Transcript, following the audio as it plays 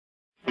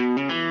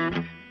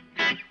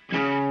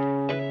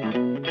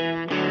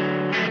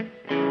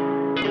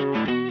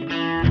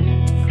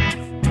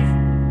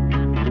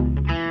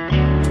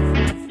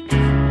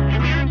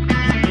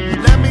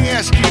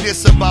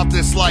about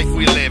this life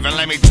we live, and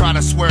let me try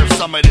to swerve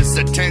some of this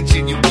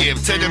attention you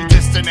give to them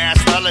distant ass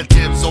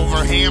relatives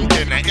over ham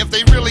dinner. If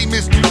they really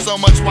missed you so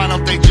much, why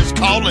don't they just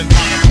call and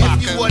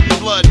if you wasn't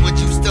blood, would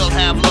you still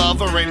have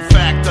love? Or in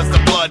fact, does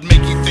the blood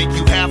make you think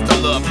you have to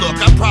love? Look,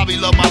 I probably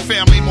love my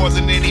family more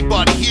than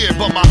anybody here,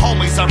 but my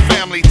homies are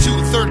family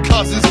too. Third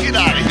cousins, get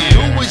out of here.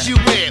 Who was you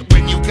with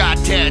when you got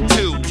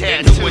tattooed?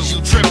 And who was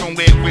you tripping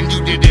with when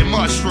you did it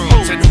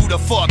mushrooms? And who the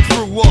fuck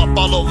threw up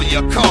all over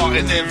your car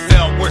and then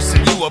felt worse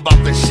than you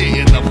about the shit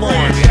in the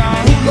morning?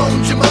 Who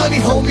loaned you money,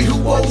 homie?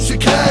 Who owes you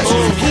cash?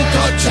 Who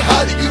taught you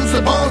how to use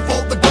a barn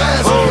for the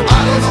grass?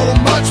 I don't know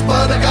much,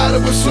 but I gotta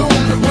assume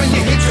that when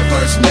you hit your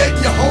first net,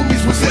 your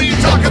homies was in the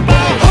talking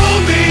about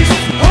homies,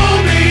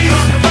 homies.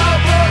 Talk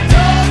about what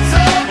dogs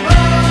are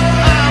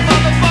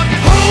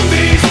motherfucking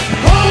homies,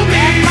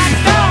 homies.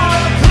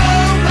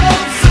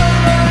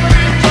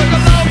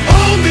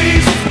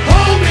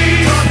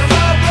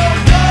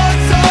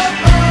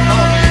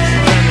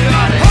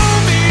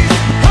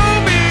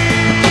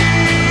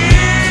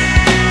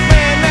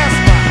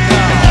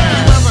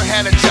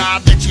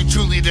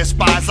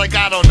 Despise, like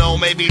I don't know,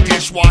 maybe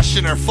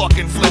dishwashing or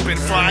fucking flipping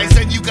fries.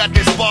 And you got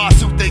this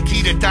boss who think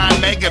he the Don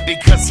Mega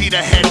because he the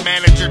head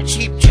manager,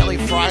 cheap jelly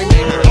fry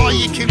maker. All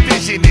you can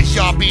vision is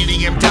y'all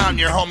beating him down,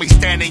 your homie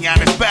standing on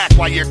his back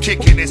while you're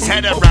kicking his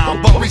head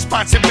around. But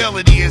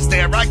responsibility is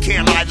there, I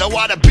can't lie though.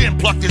 I'd have been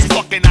plucked his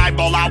fucking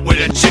eyeball out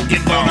with a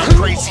chicken bone. I'm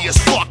crazy as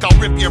fuck, I'll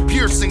rip your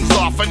piercings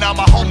off. And now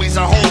my homies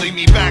are holding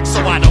me back so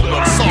I don't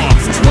look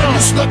soft. When you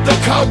snuck the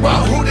car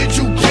out, who did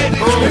you get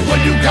it? And when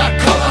you got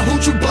color,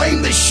 who'd you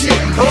blame this shit?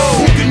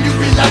 Who can you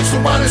relax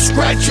around and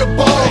scratch your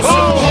balls?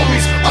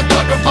 Homies, I'm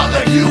talking about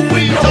like you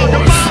and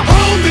yours.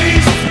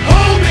 Homies,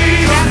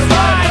 homies. Talk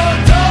about the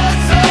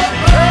dogs of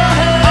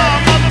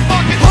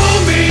motherfucking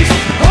homies,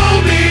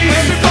 homies.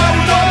 Everybody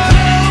know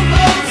love,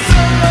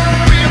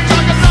 we are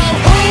talking about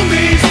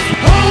homies,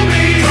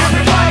 homies. Talk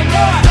about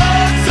the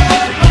dogs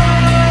of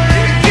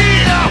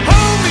yeah,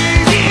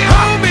 homies, yeah,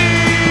 homies.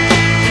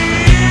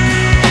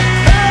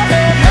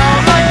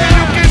 Like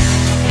you can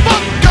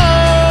fuck up.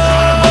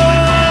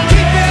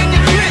 Keep in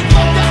your grip,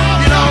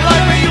 you know,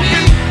 like me, you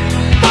can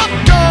fuck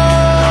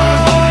up.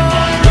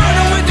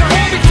 Running with your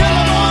homie, tell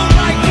them all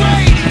like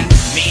Brady.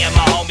 Me and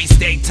my homies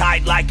stay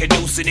tight like a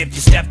noose, and if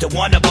you step to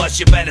one of us,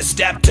 you better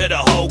step to the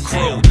whole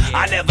crew.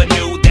 I never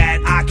knew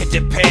that I could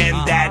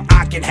depend, that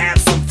I can have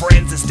some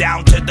friends that's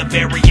down to the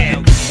very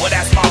end. Well,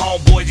 that's my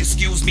homeboys,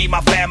 excuse me,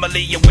 my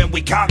family. And when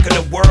we conquer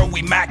the world,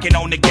 we macking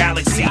on the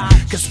galaxy.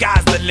 Cause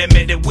sky's the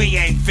limit and we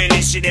ain't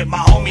finishing it. My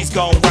homies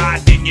gon'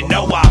 ride, then you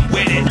know I'm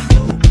with it.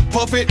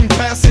 Puff it and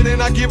pass it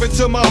and I give it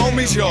to my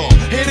homies, y'all.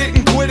 Hit it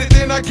and quit it,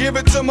 then I give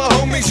it to my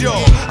homies,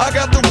 y'all. I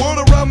got the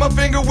world around my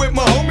finger with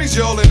my homies,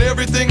 y'all. And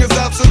everything is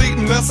obsolete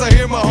unless I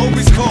hear my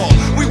homies call.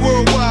 We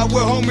worldwide,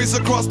 we're homies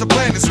across the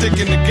planet,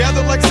 sticking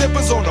together like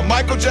zippers on a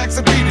Michael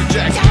Jackson Peter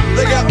Jackson.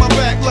 They got my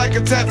back like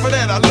a tat, for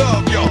that I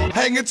love y'all.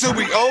 Hanging till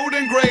we old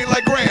and gray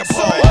like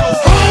grandpa.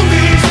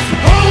 Homies,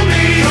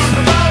 homies.